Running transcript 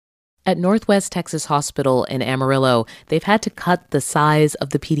At Northwest Texas Hospital in Amarillo, they've had to cut the size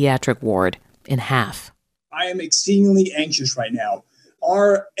of the pediatric ward in half. I am exceedingly anxious right now.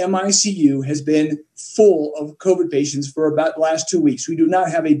 Our MICU has been full of COVID patients for about the last 2 weeks. We do not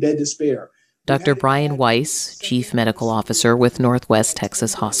have a bed to spare. Dr. Brian Weiss, chief medical officer with Northwest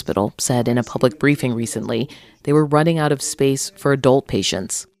Texas Hospital, said in a public briefing recently they were running out of space for adult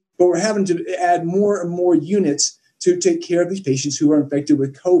patients. But we're having to add more and more units to take care of these patients who are infected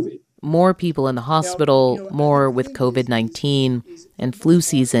with COVID. More people in the hospital, more with COVID-19, and flu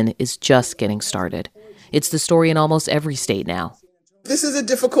season is just getting started. It's the story in almost every state now. This is a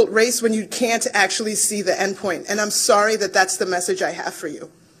difficult race when you can't actually see the endpoint, and I'm sorry that that's the message I have for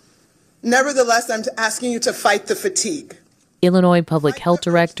you. Nevertheless, I'm asking you to fight the fatigue. Illinois Public Health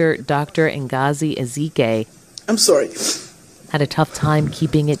Director Dr. Ngozi Ezike I'm sorry. Had a tough time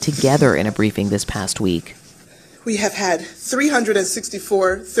keeping it together in a briefing this past week. We have had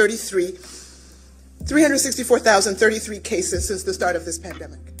 364,033 cases since the start of this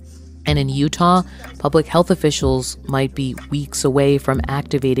pandemic. And in Utah, public health officials might be weeks away from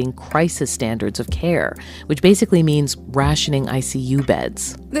activating crisis standards of care, which basically means rationing ICU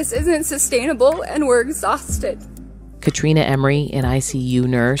beds. This isn't sustainable, and we're exhausted. Katrina Emery, an ICU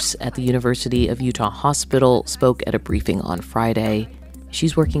nurse at the University of Utah Hospital, spoke at a briefing on Friday.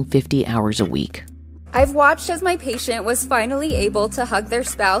 She's working 50 hours a week. I've watched as my patient was finally able to hug their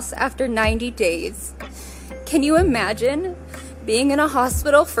spouse after 90 days. Can you imagine being in a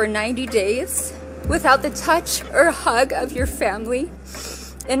hospital for 90 days without the touch or hug of your family?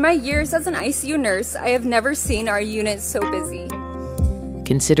 In my years as an ICU nurse, I have never seen our unit so busy.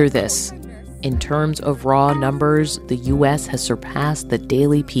 Consider this. In terms of raw numbers, the U.S. has surpassed the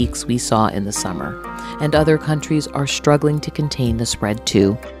daily peaks we saw in the summer, and other countries are struggling to contain the spread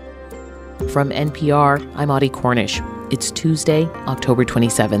too. From NPR, I'm Audie Cornish. It's Tuesday, October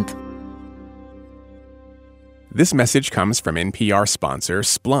 27th. This message comes from NPR sponsor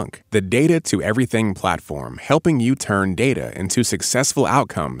Splunk, the data-to-everything platform helping you turn data into successful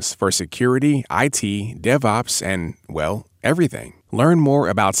outcomes for security, IT, DevOps, and, well, everything. Learn more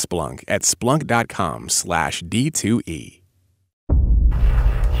about Splunk at splunk.com/D2E.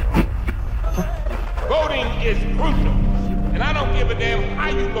 Voting is crucial, and I don't give a damn how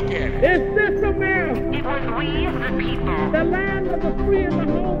you look at it. Is this America? It was we, the people. The land of the free and the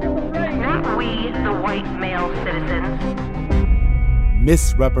home of the brave. Not we, the white male citizens.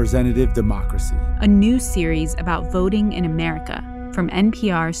 Misrepresentative Democracy. A new series about voting in America from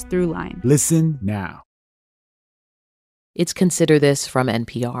NPR's Throughline. Listen now. It's Consider This from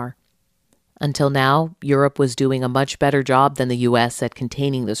NPR. Until now, Europe was doing a much better job than the U.S. at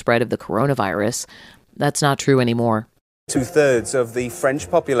containing the spread of the coronavirus. That's not true anymore. 2/3 of the French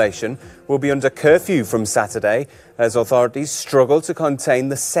population will be under curfew from Saturday as authorities struggle to contain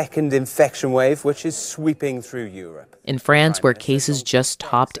the second infection wave, which is sweeping through Europe. In France, where cases just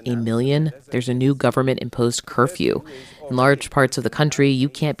topped 1 million, there's a new government-imposed curfew. In large parts of the country, you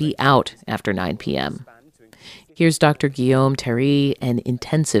can't be out after 9 p.m. Here's Dr. Guillaume Thierry, an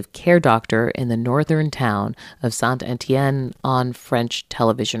intensive care doctor in the northern town of Saint-Étienne, on French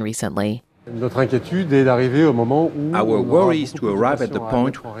television recently. Our worry is to arrive at the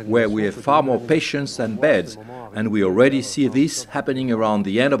point where we have far more patients than beds, and we already see this happening around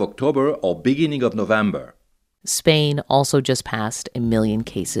the end of October or beginning of November. Spain also just passed 1 million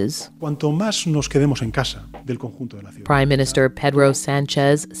cases. Prime Minister Pedro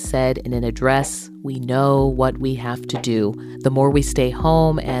Sanchez said in an address, "We know what we have to do. The more we stay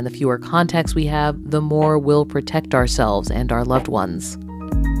home and the fewer contacts we have, the more we'll protect ourselves and our loved ones."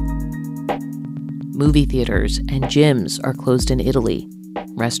 Movie theaters and gyms are closed in Italy.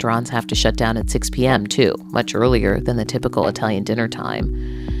 Restaurants have to shut down at 6 p.m. too, much earlier than the typical Italian dinner time.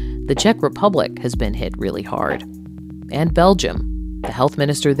 The Czech Republic has been hit really hard. And Belgium. The health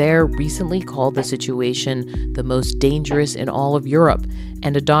minister there recently called the situation the most dangerous in all of Europe,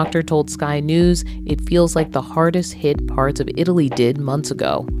 and a doctor told Sky News it feels like the hardest hit parts of Italy did months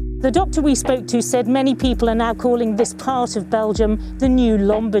ago. The doctor we spoke to said many people are now calling this part of Belgium the new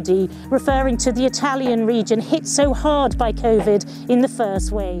Lombardy, referring to the Italian region hit so hard by COVID in the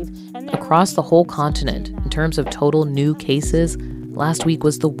first wave. Across the whole continent, in terms of total new cases, last week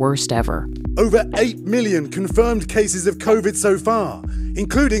was the worst ever. Over 8 million confirmed cases of COVID so far,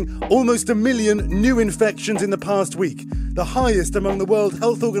 including almost 1 million new infections in the past week, the highest among the World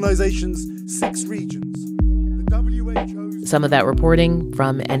Health Organization's 6 regions. The WHO... Some of that reporting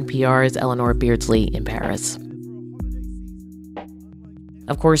from NPR's Eleanor Beardsley in Paris.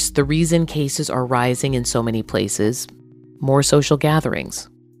 Of course, the reason cases are rising in so many places, more social gatherings.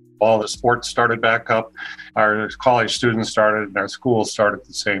 All the sports started back up. Our college students started and our schools started at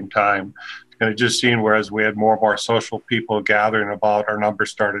the same time. And it just seemed whereas we had more and more social people gathering about, our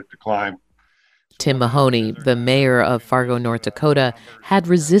numbers started to climb. Tim Mahoney, the mayor of Fargo, North Dakota, had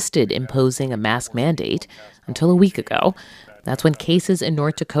resisted imposing a mask mandate until a week ago. That's when cases in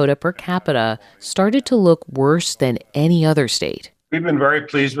North Dakota per capita started to look worse than any other state. We've been very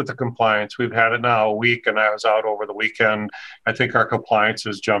pleased with the compliance. We've had it now a week, and I was out over the weekend. I think our compliance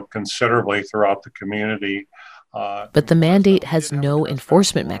has jumped considerably throughout the community. But the mandate has no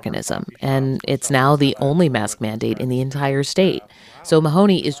enforcement mechanism, and it's now the only mask mandate in the entire state. So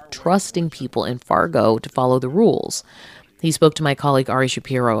Mahoney is trusting people in Fargo to follow the rules. He spoke to my colleague Ari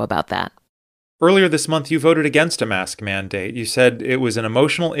Shapiro about that. Earlier this month, you voted against a mask mandate. You said it was an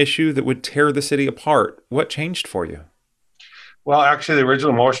emotional issue that would tear the city apart. What changed for you? Well, actually, the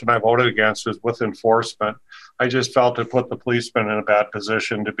original motion I voted against was with enforcement. I just felt it put the policemen in a bad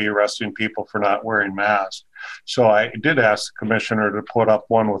position to be arresting people for not wearing masks. So I did ask the commissioner to put up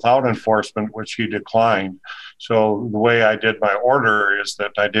one without enforcement, which he declined. So the way I did my order is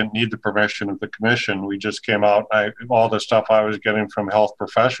that I didn't need the permission of the commission. We just came out. All the stuff I was getting from health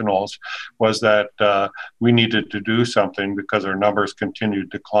professionals was that we needed to do something because our numbers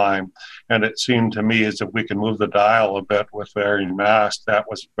continued to climb. And it seemed to me as if we can move the dial a bit with wearing masks, that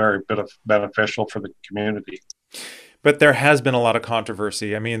was very beneficial for the community. But there has been a lot of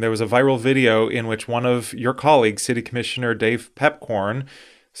controversy. I mean, there was a viral video in which one of your colleagues, City Commissioner Dave Pepcorn,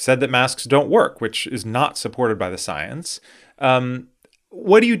 said that masks don't work, which is not supported by the science.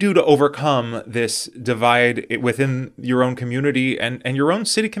 What do you do to overcome this divide within your own community and your own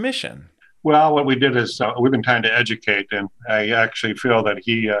city commission? Well, what we did is we've been trying to educate, and I actually feel that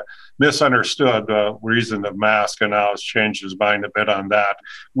he misunderstood the reason of masks and now has changed his mind a bit on that.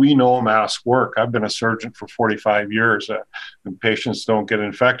 We know masks work. I've been a surgeon for 45 years. When patients don't get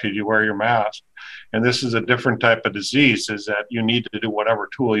infected, you wear your mask. And this is a different type of disease, is that you need to do whatever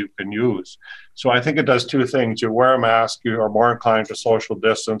tool you can use. So I think it does two things. You wear a mask, you are more inclined to social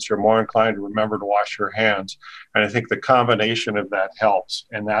distance, you're more inclined to remember to wash your hands. And I think the combination of that helps.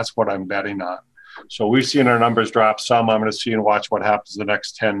 And that's what I'm betting on. So we've seen our numbers drop some. I'm going to see and watch what happens the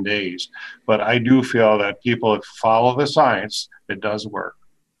next 10 days. But I do feel that people that follow the science, it does work.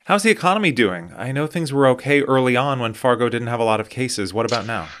 How's the economy doing? I know things were okay early on when Fargo didn't have a lot of cases. What about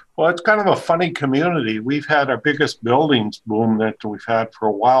now? Well, it's kind of a funny community. We've had our biggest buildings boom that we've had for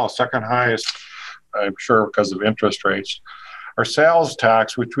a while, second highest, I'm sure, because of interest rates. Our sales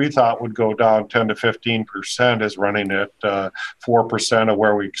tax, which we thought would go down 10 to 15%, is running at 4% of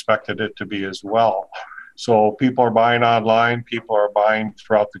where we expected it to be as well. So people are buying online, people are buying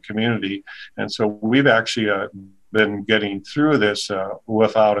throughout the community. And so we've actually been getting through this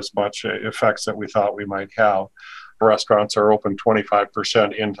without as much effects that we thought we might have. Restaurants are open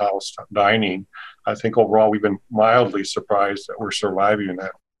 25% in-house dining. I think overall we've been mildly surprised that we're surviving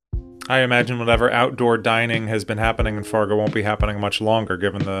that. I imagine whatever outdoor dining has been happening in Fargo won't be happening much longer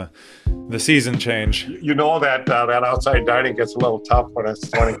given the season change. You know that that outside dining gets a little tough when it's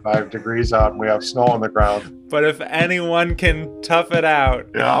 25 degrees out and we have snow on the ground. But if anyone can tough it out,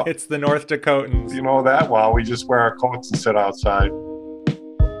 it's the North Dakotans. You know that well. We just wear our coats and sit outside.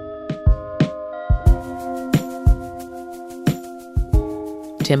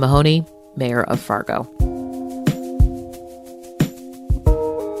 Tim Mahoney, mayor of Fargo.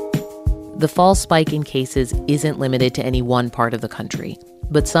 The fall spike in cases isn't limited to any one part of the country,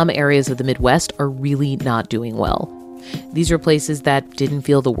 but some areas of the Midwest are really not doing well. These are places that didn't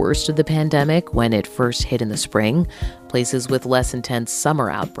feel the worst of the pandemic when it first hit in the spring, places with less intense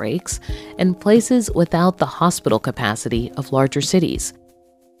summer outbreaks, and places without the hospital capacity of larger cities.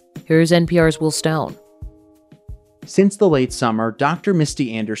 Here's NPR's Will Stone. Since the late summer, Dr.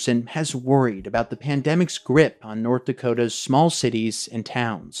 Misty Anderson has worried about the pandemic's grip on North Dakota's small cities and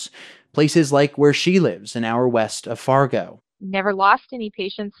towns. Places like where she lives, an hour west of Fargo. Never lost any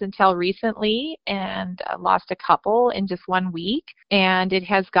patients until recently, and lost a couple in just 1 week. And it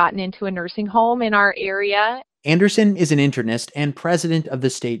has gotten into a nursing home in our area. Anderson is an internist and president of the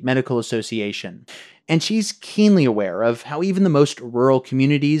State Medical Association. And she's keenly aware of how even the most rural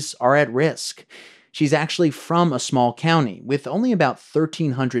communities are at risk. She's actually from a small county with only about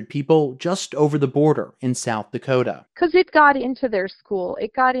 1,300 people just over the border in South Dakota. Because it got into their school,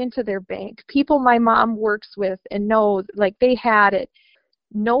 it got into their bank. People my mom works with and know, like, they had it.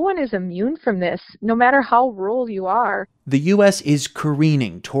 No one is immune from this, no matter how rural you are. The U.S. is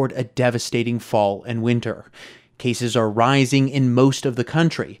careening toward a devastating fall and winter. Cases are rising in most of the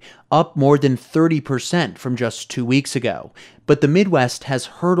country, up more than 30% from just 2 weeks ago. But the Midwest has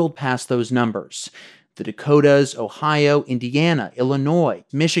hurtled past those numbers. The Dakotas, Ohio, Indiana, Illinois,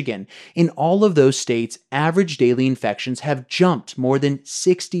 Michigan. In all of those states, average daily infections have jumped more than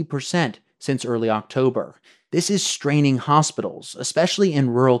 60% since early October. This is straining hospitals, especially in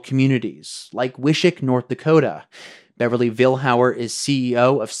rural communities, like Wishick, North Dakota. Beverly Vilhauer is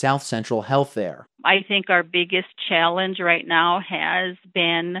CEO of South Central Health there. I think our biggest challenge right now has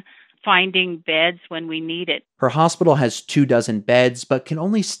been finding beds when we need it. Her hospital has 24 beds, but can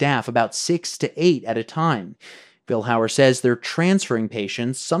only staff about 6 to 8 at a time. Vilhauer says they're transferring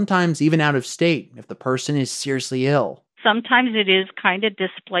patients, sometimes even out of state, if the person is seriously ill. Sometimes it is kind of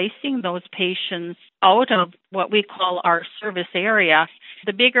displacing those patients out of what we call our service area.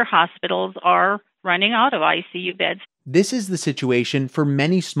 The bigger hospitals are running out of ICU beds. This is the situation for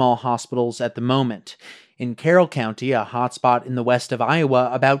many small hospitals at the moment. In Carroll County, a hotspot in the west of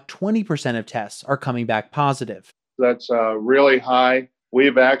Iowa, about 20% of tests are coming back positive. That's really high.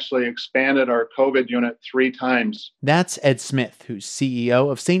 We've actually expanded our COVID unit 3 times. That's Ed Smith, who's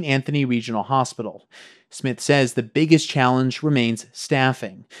CEO of St. Anthony Regional Hospital. Smith says the biggest challenge remains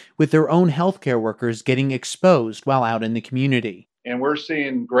staffing, with their own healthcare workers getting exposed while out in the community. And we're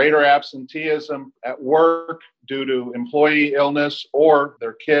seeing greater absenteeism at work due to employee illness or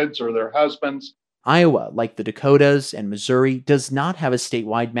their kids or their husbands. Iowa, like the Dakotas and Missouri, does not have a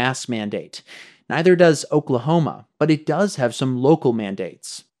statewide mask mandate. Neither does Oklahoma, but it does have some local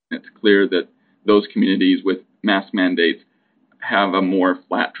mandates. It's clear that those communities with mask mandates have a more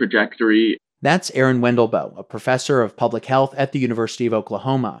flat trajectory. That's Aaron Wendelboe, a professor of public health at the University of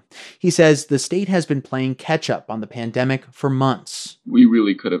Oklahoma. He says the state has been playing catch-up on the pandemic for months. We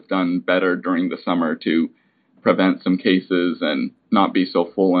really could have done better during the summer to prevent some cases and not be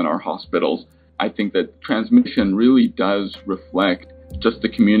so full in our hospitals. I think that transmission really does reflect just the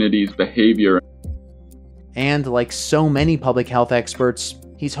community's behavior. And like so many public health experts,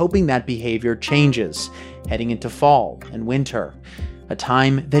 he's hoping that behavior changes heading into fall and winter, a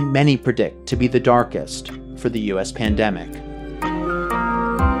time that many predict to be the darkest for the U.S. pandemic.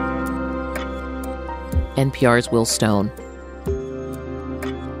 NPR's Will Stone.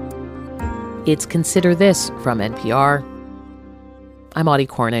 It's Consider This from NPR. I'm Audie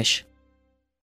Cornish.